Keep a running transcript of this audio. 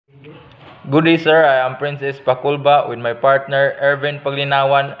Good day, sir. I am Princess Paculba with my partner Paculba and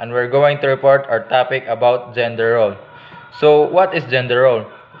Paglinwan, and we're going to report our topic about gender role. So, what is gender role?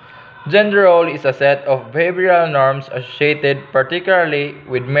 Gender role is a set of behavioral norms associated particularly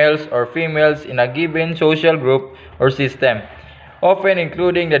with males or females in a given social group or system, often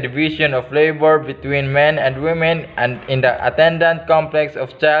including the division of labor between men and women and in the attendant complex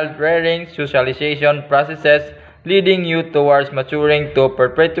of child rearing socialization processes leading youth towards maturing to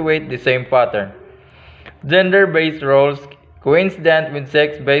perpetuate the same pattern. Gender-based roles, coincident with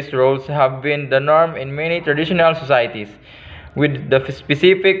sex-based roles, have been the norm in many traditional societies, with the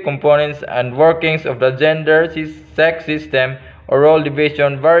specific components and workings of the gender-sex system or role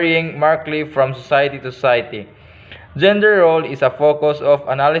division varying markedly from society to society. Gender role is a focus of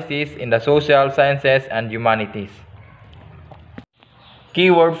analysis in the social sciences and humanities.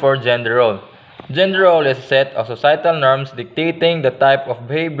 Keyword for gender role. Gender role is a set of societal norms dictating the type of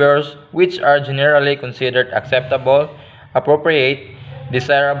behaviors which are generally considered acceptable, appropriate,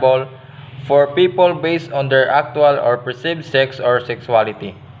 desirable for people based on their actual or perceived sex or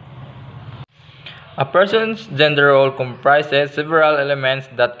sexuality. A person's gender role comprises several elements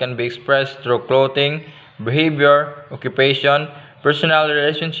that can be expressed through clothing, behavior, occupation, personal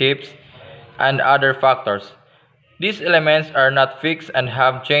relationships, and other factors. These elements are not fixed and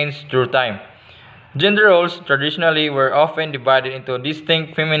have changed through time. Gender roles traditionally were often divided into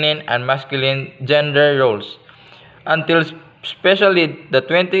distinct feminine and masculine gender roles, until especially the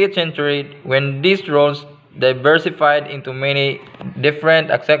 20th century when these roles diversified into many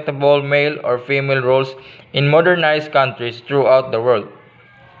different acceptable male or female roles in modernized countries throughout the world.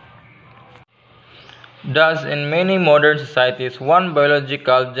 Thus, in many modern societies, one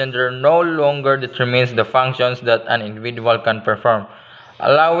biological gender no longer determines the functions that an individual can perform,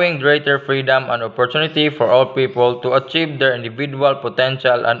 allowing greater freedom and opportunity for all people to achieve their individual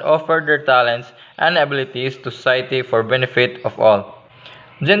potential and offer their talents and abilities to society for benefit of all.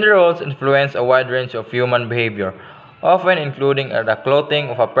 Gender roles influence a wide range of human behavior, often including the clothing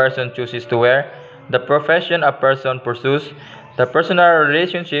of a person chooses to wear, the profession a person pursues, the personal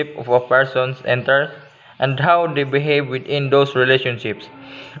relationship of a person enters, and how they behave within those relationships.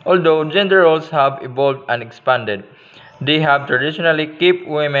 Although gender roles have evolved and expanded, they have traditionally kept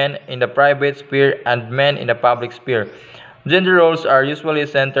women in the private sphere and men in the public sphere. Gender roles are usually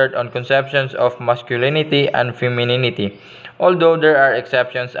centered on conceptions of masculinity and femininity, although there are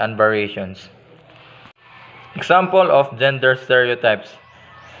exceptions and variations. Example of gender stereotypes.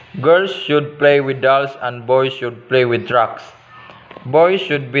 Girls should play with dolls and boys should play with trucks. Boys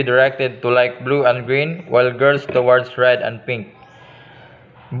should be directed to like blue and green, while girls towards red and pink.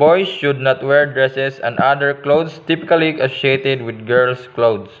 Boys should not wear dresses and other clothes typically associated with girls'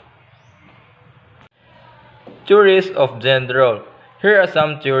 clothes. Theories of gender role. Here are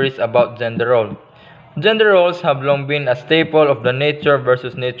some theories about gender role. Gender roles have long been a staple of the nature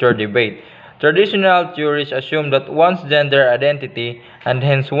versus nature debate. Traditional theories assume that one's gender identity, and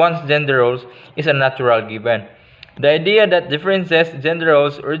hence one's gender roles, is a natural given. The idea that differences gender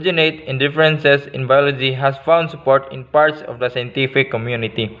roles originate in differences in biology has found support in parts of the scientific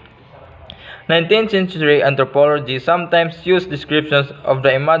community. 19th century anthropology sometimes used descriptions of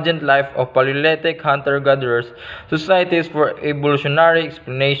the imagined life of Paleolithic hunter-gatherers societies for evolutionary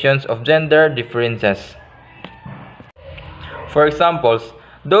explanations of gender differences. For examples,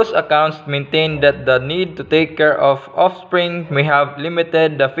 those accounts maintain that the need to take care of offspring may have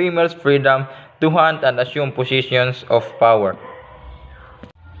limited the female's freedom to hunt and assume positions of power.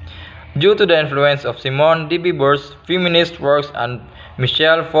 Due to the influence of Simone de Beauvoir's feminist works and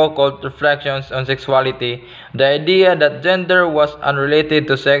Michel Foucault's reflections on sexuality, the idea that gender was unrelated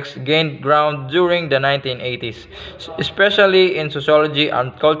to sex gained ground during the 1980s, especially in sociology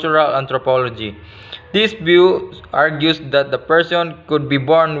and cultural anthropology. This view argues that the person could be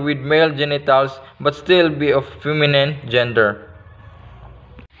born with male genitals but still be of feminine gender.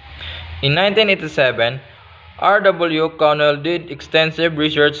 In 1987, R.W. Connell did extensive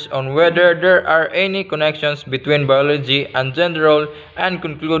research on whether there are any connections between biology and gender role and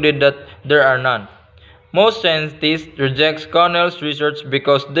concluded that there are none. Most scientists reject Connell's research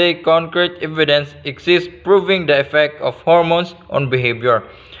because the concrete evidence exists proving the effect of hormones on behavior.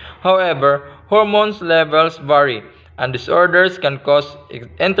 However, hormones levels vary, and disorders can cause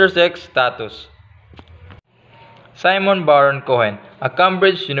intersex status. Simon Baron Cohen, a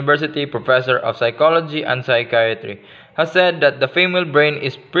Cambridge University professor of psychology and psychiatry, has said that the female brain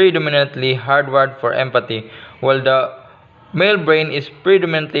is predominantly hardwired for empathy, while the male brain is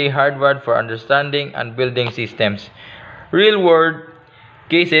predominantly hardwired for understanding and building systems. Real-world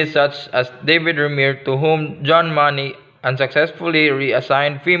cases such as David Remir, to whom John Money unsuccessfully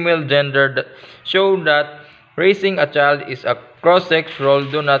reassigned female gender show that raising a child is a cross-sex role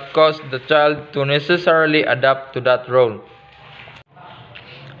do not cause the child to necessarily adapt to that role.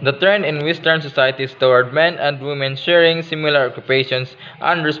 The trend in Western societies toward men and women sharing similar occupations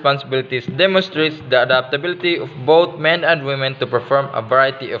and responsibilities demonstrates the adaptability of both men and women to perform a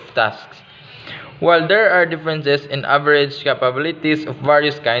variety of tasks. While there are differences in average capabilities of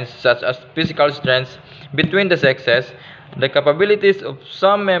various kinds, such as physical strengths, between the sexes, the capabilities of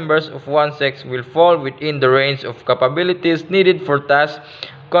some members of one sex will fall within the range of capabilities needed for tasks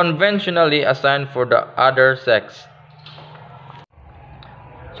conventionally assigned for the other sex.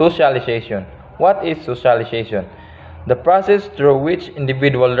 Socialization. What is socialization? The process through which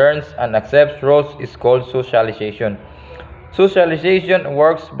individual learns and accepts roles is called socialization. Socialization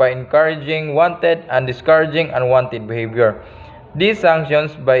works by encouraging wanted and discouraging unwanted behavior. These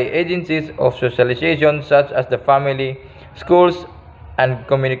sanctions by agencies of socialization such as the family, schools, and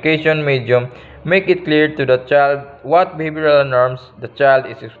communication medium make it clear to the child what behavioral norms the child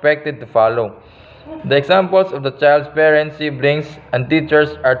is expected to follow. The examples of the child's parents, siblings, and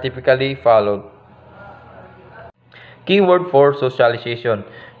teachers are typically followed. Keyword for socialization.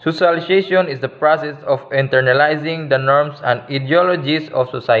 Socialization is the process of internalizing the norms and ideologies of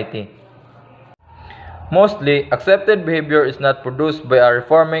society. Mostly, accepted behavior is not produced by a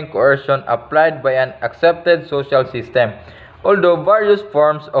reforming coercion applied by an accepted social system, although various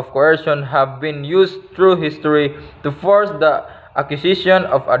forms of coercion have been used through history to force the acquisition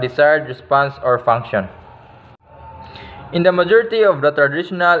of a desired response or function. In the majority of the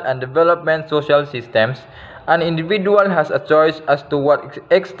traditional and development social systems, an individual has a choice as to what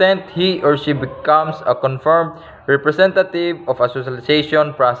extent he or she becomes a confirmed representative of a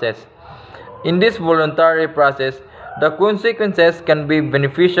socialization process. In this voluntary process, the consequences can be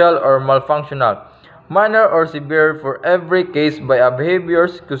beneficial or malfunctional, minor or severe for every case by a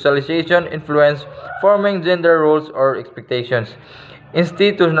behavior's socialization influence forming gender roles or expectations,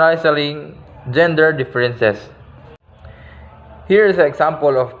 institutionalizing gender differences. Here is an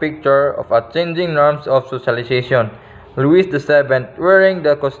example of picture of a changing norms of socialization. Louis VII, wearing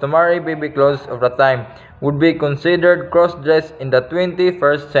the customary baby clothes of the time, would be considered cross-dressed in the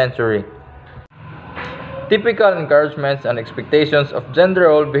 21st century. Typical encouragements and expectations of gender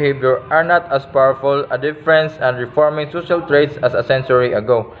role behavior are not as powerful a difference and reforming social traits as a century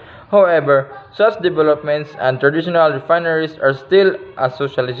ago. However, such developments and traditional refineries are still a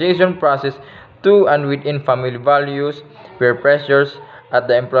socialization process to and within family values, peer pressures, at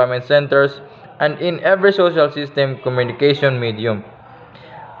the employment centers, and in every social system communication medium.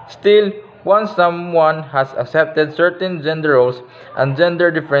 Still, once someone has accepted certain gender roles and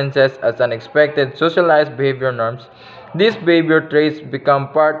gender differences as an expected socialized behavior norms, these behavior traits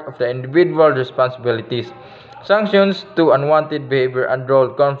become part of the individual responsibilities. Sanctions to unwanted behavior and role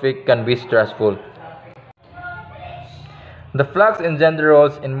conflict can be stressful. The flux in gender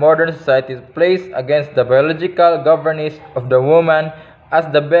roles in modern societies plays against the biological governance of the woman as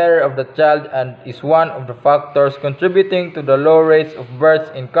the bearer of the child and is one of the factors contributing to the low rates of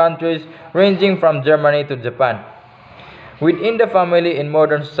births in countries ranging from Germany to Japan. Within the family in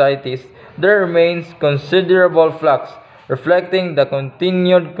modern societies, there remains considerable flux, reflecting the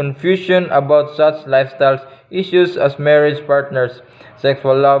continued confusion about such lifestyles issues as marriage partners,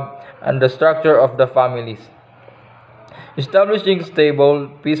 sexual love, and the structure of the families. Establishing stable,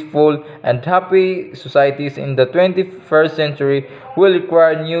 peaceful, and happy societies in the 21st century will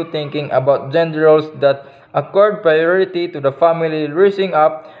require new thinking about gender roles that accord priority to the family raising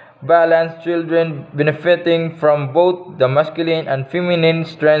up balanced children benefiting from both the masculine and feminine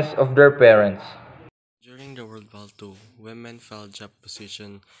strengths of their parents. During the World War II, women filled job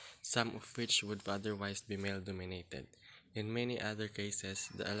positions, some of which would otherwise be male dominated. In many other cases,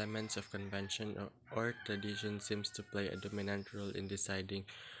 the elements of convention or tradition seems to play a dominant role in deciding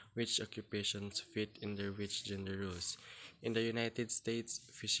which occupations fit under which gender roles. In the United States,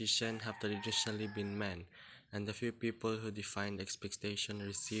 physicians have traditionally been men, and the few people who define the expectation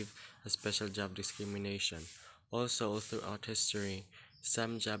receive a special job discrimination. Also, all throughout history,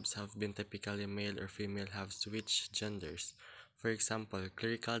 some jobs have been typically male or female have switched genders. For example,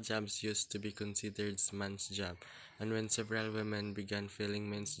 clerical jobs used to be considered man's job, and when several women began filling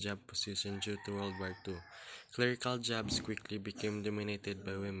men's job positions due to World War II, clerical jobs quickly became dominated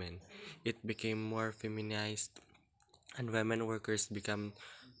by women. It became more feminized, and women workers became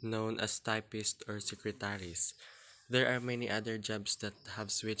known as typists or secretaries. There are many other jobs that have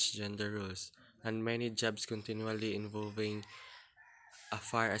switched gender roles, and many jobs continually involving as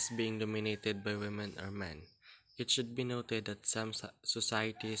far as being dominated by women or men. It should be noted that some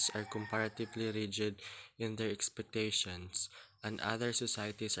societies are comparatively rigid in their expectations, and other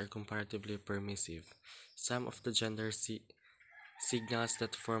societies are comparatively permissive. Some of the signals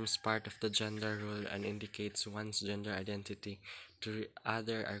that forms part of the gender role and indicates one's gender identity to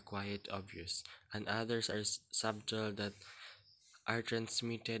other are quite obvious, and others are subtle that are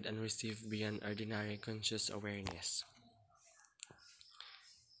transmitted and received beyond ordinary conscious awareness.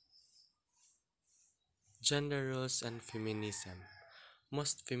 Gender roles and feminism.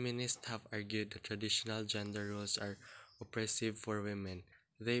 Most feminists have argued that traditional gender roles are oppressive for women.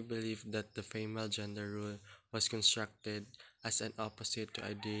 They believe that the female gender role was constructed as an opposite to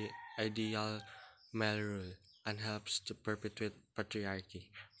ideal male rule and helps to perpetuate patriarchy.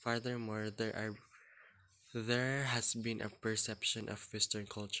 Furthermore, there has been a perception of Western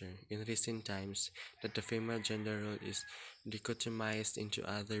culture in recent times that the female gender role is dichotomized into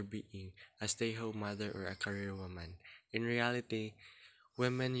either being a stay-home mother or a career woman. In reality,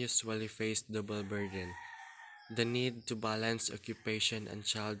 women usually face double burden. The need to balance occupation and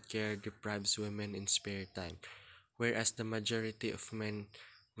childcare deprives women in spare time, whereas the majority of men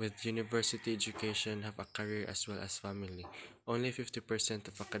with university education have a career as well as family. Only 50%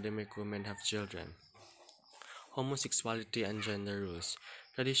 of academic women have children. Homosexuality and gender roles.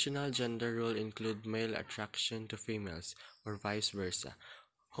 Traditional gender roles include male attraction to females, or vice versa.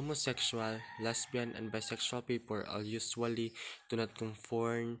 Homosexual, lesbian, and bisexual people are usually do not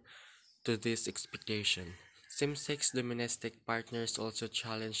conform to this expectation. Same-sex domestic partners also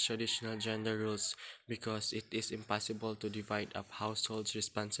challenge traditional gender roles because it is impossible to divide up household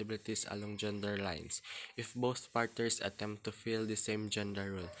responsibilities along gender lines if both partners attempt to fill the same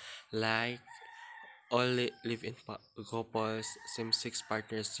gender role. Like all live-in couples, same-sex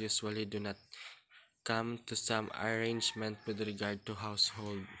partners usually do not come to some arrangement with regard to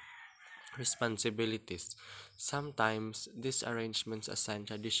household responsibilities. Sometimes, these arrangements assign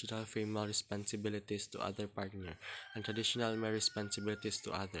traditional female responsibilities to other partner and traditional male responsibilities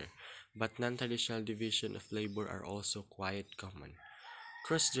to other, but non-traditional division of labor are also quite common.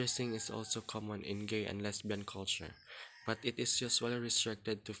 Cross-dressing is also common in gay and lesbian culture, but it is usually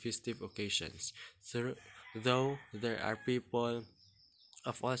restricted to festive occasions. Though there are people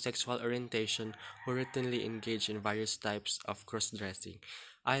of all sexual orientation who routinely engage in various types of cross-dressing,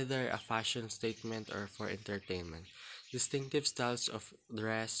 either a fashion statement or for entertainment. Distinctive styles of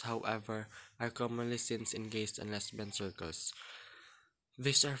dress, however, are commonly seen in gay and lesbian circles.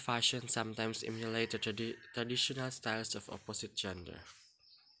 These are fashions sometimes emulate the traditional styles of opposite gender.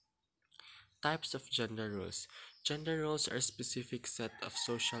 Types of gender roles. Gender roles are a specific set of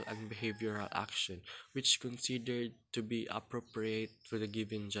social and behavioral action which considered to be appropriate to the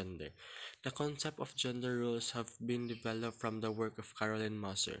given gender. The concept of gender roles have been developed from the work of Caroline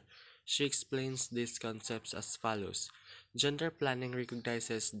Moser. She explains these concepts as follows. Gender planning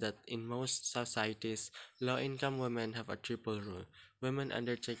recognizes that in most societies, low-income women have a triple role. Women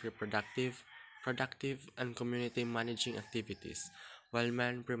undertake reproductive, productive, and community managing activities while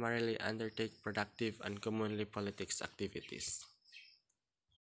men primarily undertake productive and commonly politics activities.